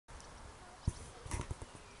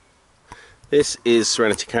This is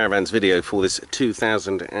Serenity Caravan's video for this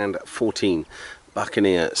 2014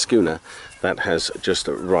 Buccaneer Schooner that has just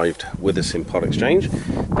arrived with us in part exchange.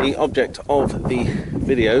 The object of the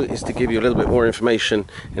video is to give you a little bit more information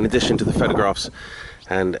in addition to the photographs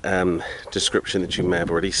and description that you may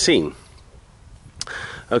have already seen.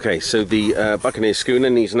 Okay, so the Buccaneer Schooner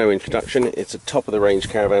needs no introduction. It's a top-of-the-range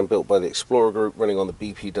caravan built by the Explorer Group running on the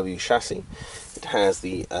BPW chassis. It has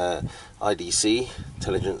the IDC,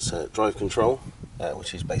 Intelligence Drive Control,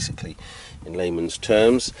 which is basically, in layman's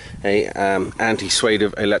terms, a anti-sway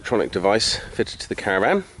electronic device fitted to the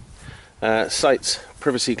caravan. Sights,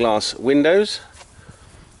 privacy glass windows,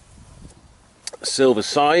 silver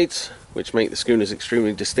sides, which make the schooners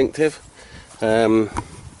extremely distinctive.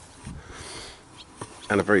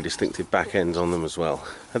 And a very distinctive back ends on them as well.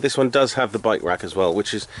 This one does have the bike rack as well,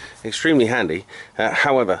 which is extremely handy.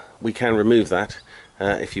 However, we can remove that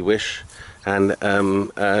if you wish, and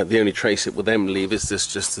the only trace it will then leave is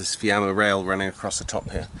just this Fiamma rail running across the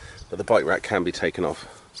top here, but the bike rack can be taken off.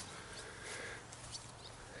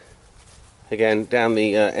 Again, down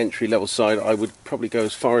the entry level side, I would probably go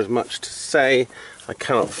as far as much to say I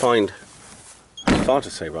cannot find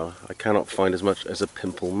as much as a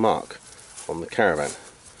pimple mark on the caravan.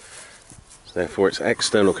 Therefore its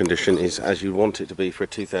external condition is as you want it to be for a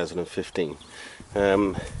 2015.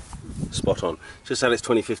 Spot on. Just had its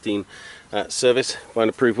 2015 service by an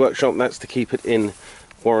approved workshop. That's to keep it in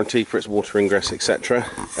warranty for its water ingress, etc.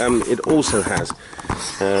 It also has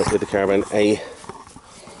with the caravan a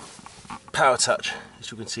power touch,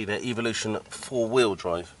 as you can see there, Evolution 4-wheel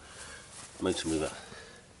drive motor mover.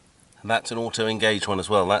 And that's an auto engage one as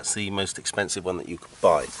well. That's the most expensive one that you could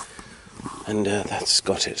buy. And that's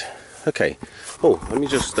got it. Okay. Oh, let me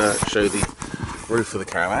just show the roof of the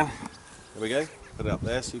caravan. There we go. Put it up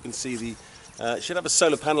there so you can see the. It should have a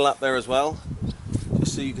solar panel up there as well,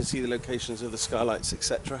 just so you can see the locations of the skylights,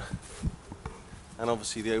 etc. And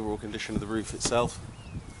obviously the overall condition of the roof itself.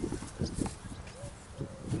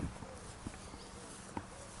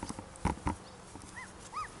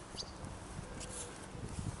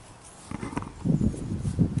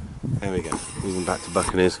 There we go. Moving back to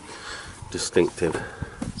Buccaneer's distinctive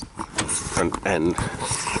front end.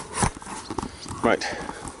 Right,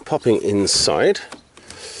 popping inside.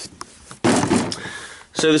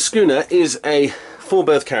 So the schooner is a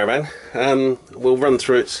 4-berth caravan. We'll run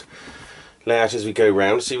through its layout as we go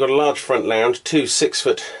round. So you've got a large front lounge, two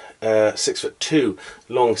 6'2"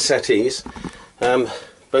 long settees,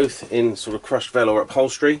 both in sort of crushed velour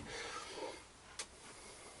upholstery.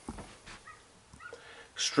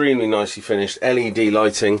 Extremely nicely finished, LED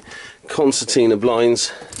lighting, concertina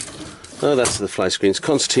blinds. Oh, that's the fly screens.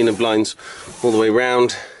 Concertina blinds all the way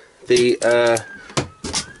round. The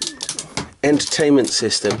entertainment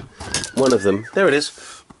system, one of them, there it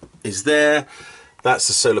is there. That's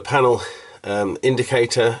the solar panel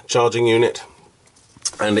indicator charging unit,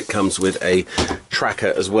 and it comes with a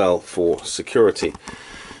tracker as well for security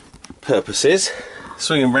purposes.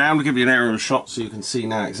 Swinging round, we'll give you an aerial shot so you can see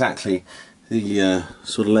now exactly the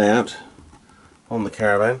sort of layout on the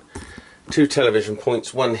caravan. Two television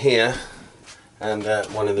points, one here and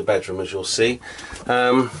one in the bedroom, as you'll see.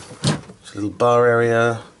 A little bar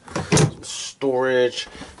area, some storage,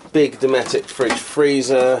 big Dometic fridge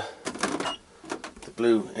freezer, the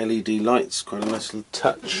blue LED lights, quite a nice little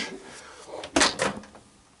touch.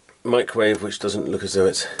 Microwave, which doesn't look as though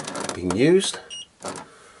it's being used.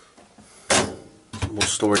 More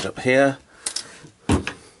storage up here.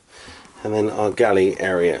 And then our galley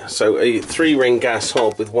area. So a 3-ring gas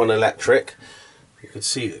hob with 1 electric. You can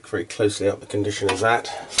see very closely up the condition of that.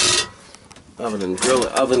 Oven and grill.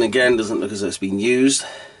 The oven again doesn't look as though it's been used.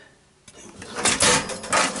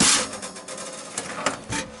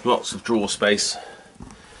 Lots of drawer space.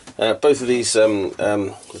 Both of these, with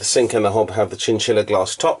the sink and the hob, have the chinchilla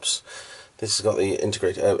glass tops. This has got the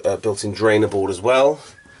integrated built-in drainer board as well.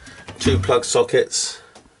 2 plug sockets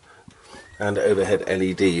and overhead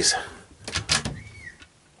LEDs.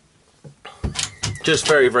 Just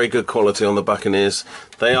very, very good quality on the Buccaneers.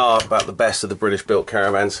 They are about the best of the British built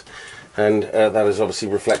caravans, and that is obviously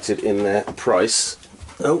reflected in their price.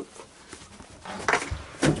 Oh.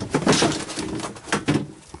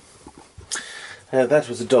 That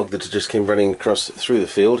was a dog that just came running across through the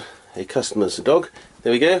field. A customer's dog.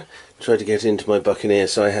 There we go. Tried to get into my Buccaneer,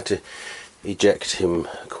 so I had to eject him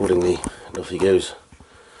accordingly, and off he goes.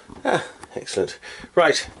 Ah, excellent.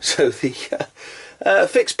 Right, so the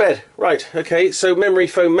fixed bed. Right, okay, so memory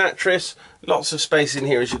foam mattress, lots of space in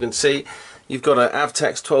here as you can see. You've got an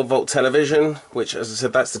Avtex 12-volt television, which, as I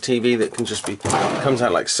said, that's the TV that can just be, comes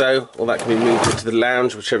out like so, or that can be moved into the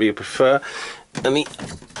lounge, whichever you prefer. And the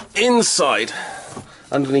inside,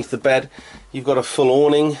 underneath the bed, you've got a full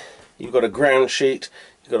awning, you've got a ground sheet,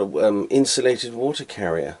 you've got a insulated water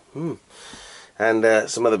carrier, and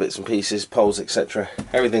some other bits and pieces, poles, etc.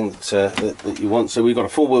 Everything that you want. So we've got a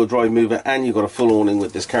four-wheel drive mover, and you've got a full awning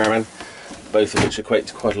with this caravan, both of which equate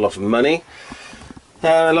to quite a lot of money.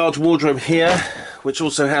 A large wardrobe here, which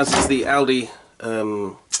also houses the Aldi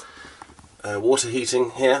water heating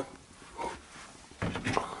here,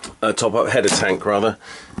 top-up header tank rather,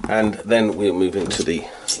 and then we'll move into the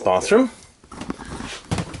bathroom.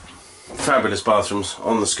 Fabulous bathrooms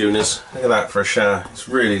on the Schooners. Look at that for a shower, it's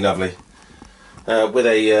really lovely. With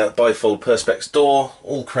a bifold perspex door,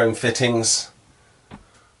 all chrome fittings.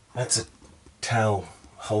 That's a towel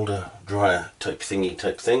holder dryer type thing.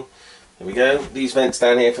 There we go. These vents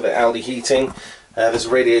down here for the Aldi heating. There's a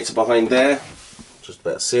radiator behind there, just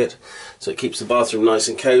about to see it, so it keeps the bathroom nice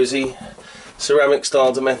and cosy. Ceramic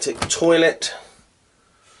style Dometic toilet,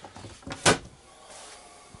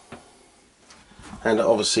 and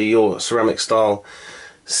obviously your ceramic style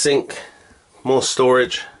sink, more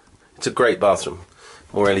storage. It's a great bathroom,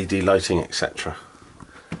 more LED lighting, etc.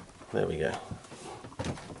 There we go.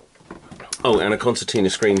 Oh, and a concertina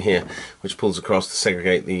screen here, which pulls across to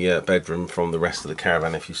segregate the bedroom from the rest of the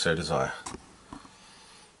caravan if you so desire.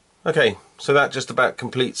 Okay, so that just about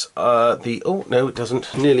completes the... Oh, no, it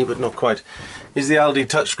doesn't. Nearly, but not quite. Is the Aldi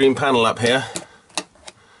touchscreen panel up here.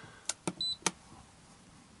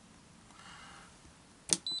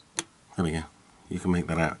 There we go. You can make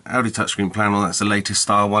that out. Aldi touchscreen panel, that's the latest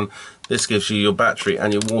style one. This gives you your battery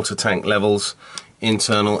and your water tank levels,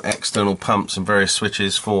 internal, external pumps and various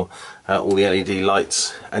switches for all the LED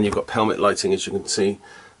lights, and you've got helmet lighting, as you can see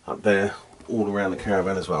up there, all around the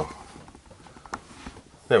caravan as well.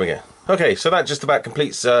 There we go. Okay, so that just about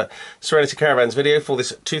completes Serenity Caravans video for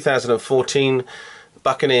this 2014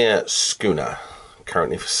 Buccaneer Schooner,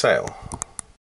 currently for sale.